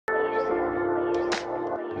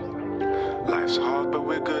Life's hard, but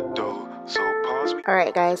we're good though. So pause me.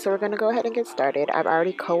 Alright guys, so we're going to go ahead and get started. I've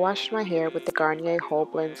already co-washed my hair with the Garnier Whole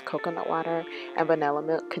Blends Coconut Water and Vanilla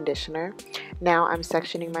Milk Conditioner. Now I'm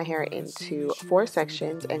sectioning my hair into 4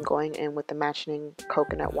 sections and going in with the matching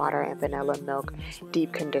Coconut Water and Vanilla Milk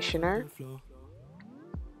Deep Conditioner.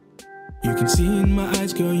 You can see in my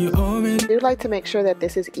eyes, girl, you already. I do like to make sure that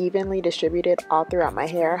this is evenly distributed all throughout my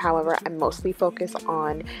hair. However, I mostly focus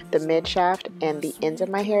on the mid shaft and the ends of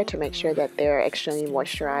my hair to make sure that they're extremely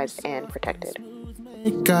moisturized and protected.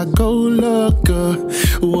 I go look,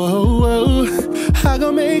 whoa, whoa. I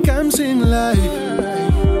go make 'em sing like,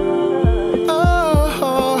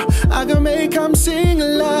 oh, I go make 'em sing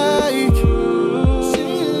like,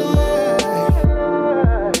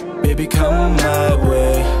 baby, come my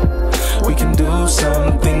way. We can do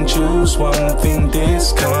something, choose one thing,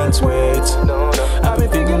 this can't wait. I've been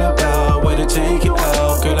thinking about where to take it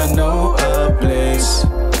out. Girl, I know a place,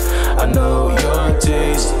 I know your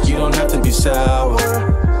taste. You don't have to be sour,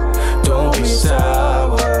 don't be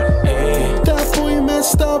sour, eh. That boy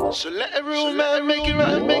messed up, so let every man make it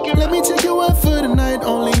right, make it. Let me take you out for the night,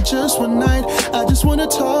 only just one night. I just wanna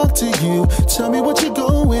talk to you, tell me what you're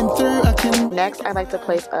going through. I can. Next, I like to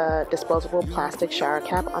place a disposable plastic shower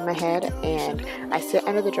cap on my head and I sit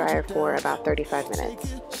under the dryer for about 35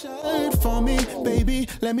 minutes.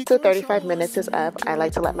 So 35 minutes is up. I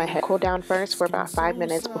like to let my hair cool down first for about 5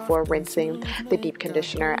 minutes before rinsing the deep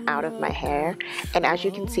conditioner out of my hair. And as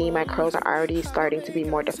you can see, my curls are already starting to be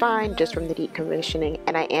more defined just from the deep conditioning,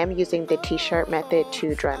 and I am using the t-shirt method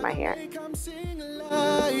to dry my hair.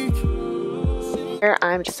 Here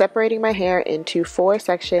I'm separating my hair into 4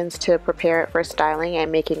 sections to prepare it for styling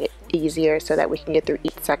and making it easier so that we can get through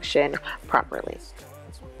each section properly.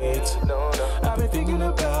 I've been thinking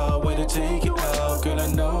about where to take it out. Girl, I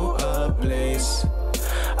know a place,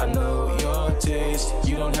 I know your taste.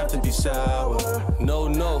 You don't have to be sour, no,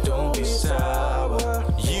 don't be sour.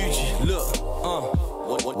 Yuji, look,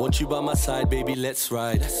 want you by my side, baby, let's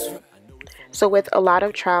ride. So with a lot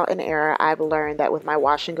of trial and error, I've learned that with my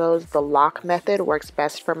wash and goes, the LOC method works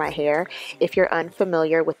best for my hair. If you're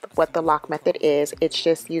unfamiliar with what the LOC method is, it's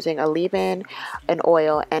just using a leave-in, an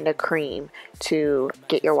oil, and a cream to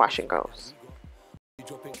get your wash and goes.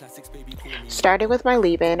 Starting with my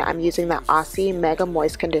leave-in, I'm using the Aussie Mega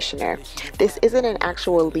Moist Conditioner. This isn't an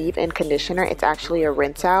actual leave-in conditioner, it's actually a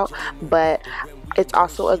rinse out, but it's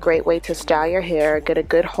also a great way to style your hair, get a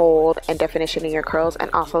good hold and definition in your curls, and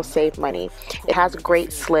also save money. It has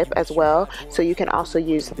great slip as well, so you can also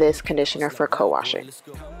use this conditioner for co-washing.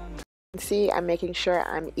 See, I'm making sure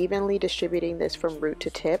I'm evenly distributing this from root to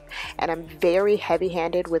tip, and I'm very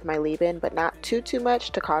heavy-handed with my leave-in, but not too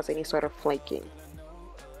much to cause any sort of flaking.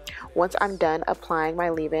 Once I'm done applying my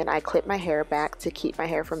leave-in, I clip my hair back to keep my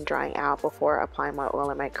hair from drying out before applying my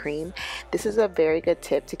oil and my cream. This is a very good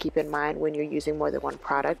tip to keep in mind when you're using more than one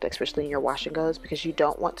product, especially in your wash and goes, because you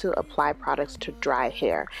don't want to apply products to dry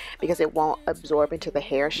hair because it won't absorb into the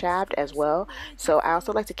hair shaft as well. So I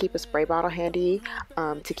also like to keep a spray bottle handy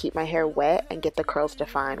to keep my hair wet and get the curls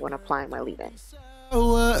defined when applying my leave-in.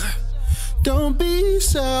 Don't be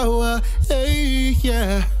sour, hey,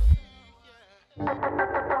 yeah.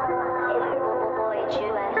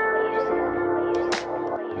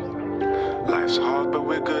 Life's hard, but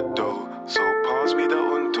we're good though. So pause me the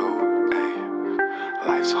unto. Ay.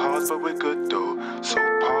 Life's hard, but we're good though. So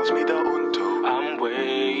pause me the unto. I'm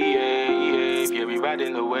wave, yeah, we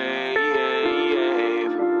riding the wave.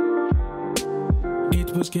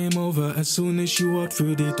 It was game over as soon as you walked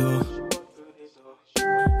through the door.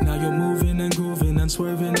 Now you're moving and grooving and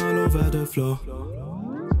swerving all over the floor.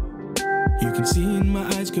 You can see in my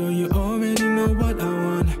eyes, girl, you already know what I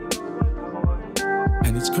want.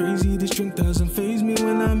 And it's crazy, this drink doesn't faze me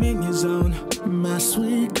when I'm in your zone. My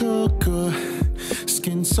sweet cocoa,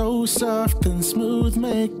 skin so soft and smooth,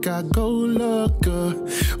 make I go loco.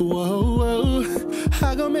 Whoa, whoa,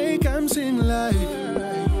 I gon' make 'em sing like,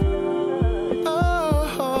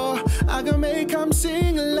 oh, I gon' make 'em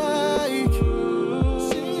sing like,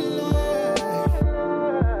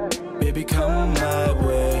 baby, come my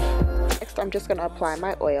way. I'm just going to apply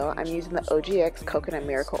my oil. I'm using the OGX Coconut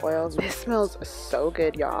Miracle Oil. This smells so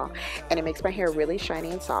good, y'all, and it makes my hair really shiny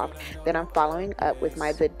and soft. Then I'm following up with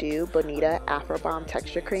my The Dew Bonita Afro Balm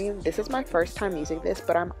Texture Cream. This is my first time using this,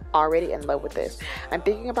 but I'm already in love with this. I'm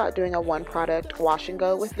thinking about doing a 1-product wash and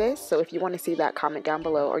go with this, so if you want to see that, comment down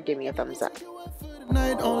below or give me a thumbs up.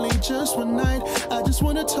 Only just one night. I just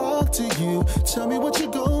want to talk to you. Tell me what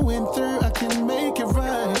you're going through. I can make it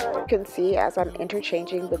right. You can see as I'm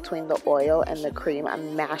interchanging between the oil oil and the cream,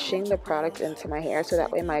 I'm mashing the product into my hair so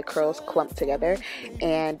that way my curls clump together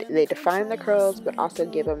and they define the curls but also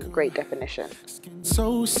give them great definition.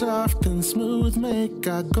 So soft and smooth, make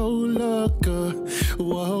I go loco.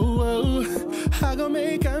 Whoa, whoa. I go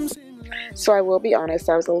make I'm So I will be honest,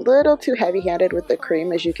 I was a little too heavy-handed with the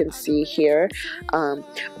cream, as you can see here,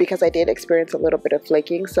 because I did experience a little bit of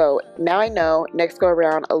flaking. So now I know, next go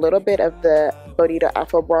around, a little bit of the Bonita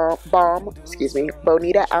Afro Bonita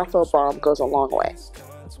Afro Balm goes a long way.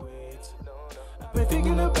 been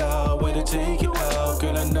thinking about where to take you out.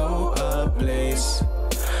 Girl, I know a place.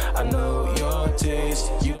 I know your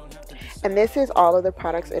taste. And this is all of the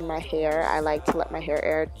products in my hair. I like to let my hair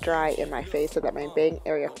air dry in my face so that my bang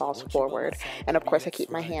area falls forward. And of course I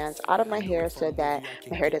keep my hands out of my hair so that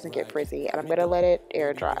my hair doesn't get frizzy. And I'm going to let it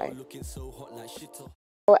air dry.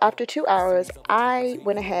 So after 2 hours, I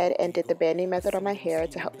went ahead and did the banding method on my hair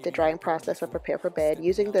to help with the drying process and prepare for bed.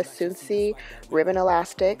 Using the Sunsi ribbon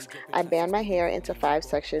elastics, I band my hair into 5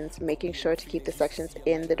 sections, making sure to keep the sections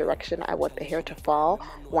in the direction I want the hair to fall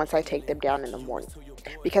once I take them down in the morning.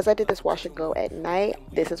 Because I did this wash and go at night,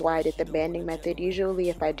 this is why I did the banding method. Usually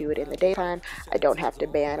if I do it in the daytime, I don't have to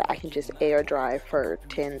band. I can just air dry for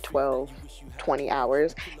 10, 12, 20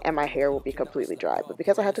 hours and my hair will be completely dry. But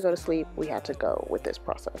because I had to go to sleep, we had to go with this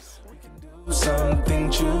process. Something,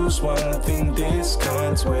 choose one thing, this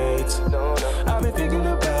can't wait. I've been thinking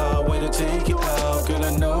about where to take you out. Girl,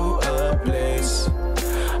 I know a place.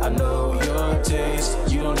 I know your taste.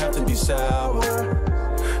 You don't have to be sour.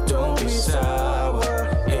 Don't be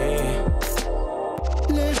sour, hey.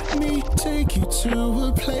 Let me take you to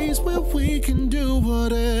a place where we can do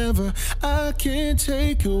whatever. I can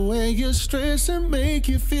take away your stress and make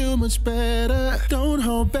you feel much better. Don't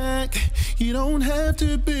hold back, you don't have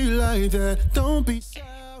to be like that. Don't be sour.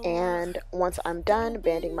 And once I'm done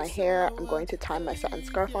banding my hair, I'm going to tie my satin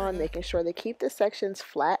scarf on, making sure to keep the sections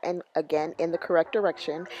flat and again in the correct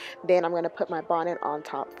direction. Then I'm going to put my bonnet on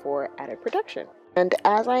top for added protection. And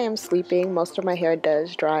as I am sleeping, most of my hair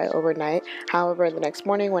does dry overnight. However, the next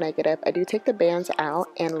morning when I get up, I do take the bands out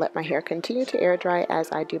and let my hair continue to air dry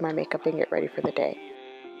as I do my makeup and get ready for the day.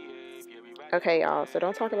 Okay, y'all, so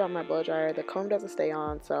don't talk about my blow dryer. The comb doesn't stay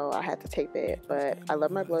on, so I had to tape it, but I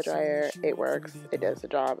love my blow dryer. It works, it does the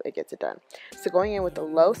job, it gets it done. So going in with the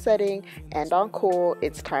low setting and on cool,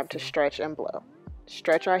 it's time to stretch and blow.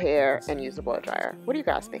 Stretch our hair and use the blow dryer. What are you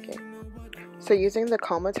guys thinking? So using the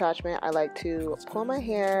comb attachment, I like to pull my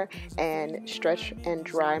hair and stretch and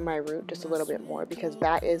dry my root just a little bit more because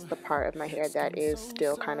that is the part of my hair that is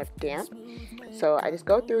still kind of damp. So I just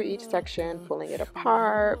go through each section, pulling it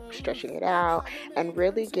apart, stretching it out, and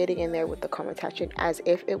really getting in there with the comb attachment as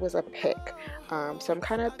if it was a pick. So I'm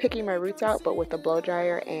kind of picking my roots out, but with the blow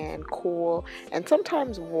dryer and cool and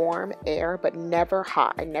sometimes warm air, but never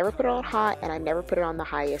hot. I never put it on hot and I never put it on the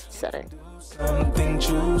highest setting. Something,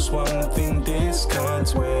 choose one thing, this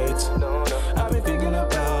can't wait. I've been thinking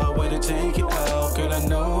about where to take you out. Girl, I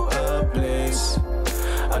know a place.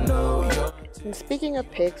 I know your. And speaking of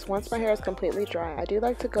picks, once my hair is completely dry, I do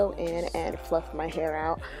like to go in and fluff my hair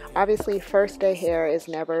out. Obviously, first day hair is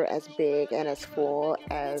never as big and as full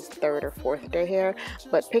as third or fourth day hair,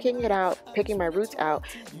 but picking it out, picking my roots out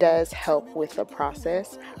does help with the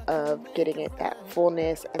process of getting it that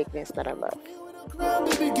fullness and thickness that I love.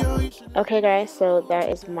 Okay guys, so that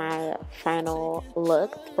is my final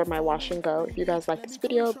look for my wash and go. If you guys like this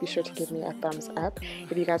video, be sure to give me a thumbs up.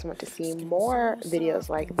 If you guys want to see more videos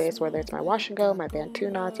like this, whether it's my wash and go, my Bantu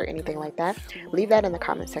knots, or anything like that, leave that in the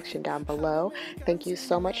comment section down below. Thank you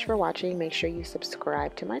so much for watching. Make sure you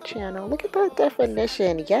subscribe to my channel. Look at that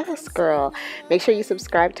definition. Yes, girl. Make sure you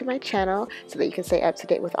subscribe to my channel so that you can stay up to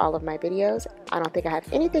date with all of my videos. I don't think I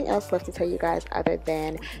have anything else left to tell you guys other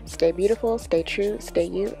than stay beautiful, stay true, stay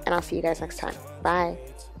you, and I'll see you guys next time. Bye.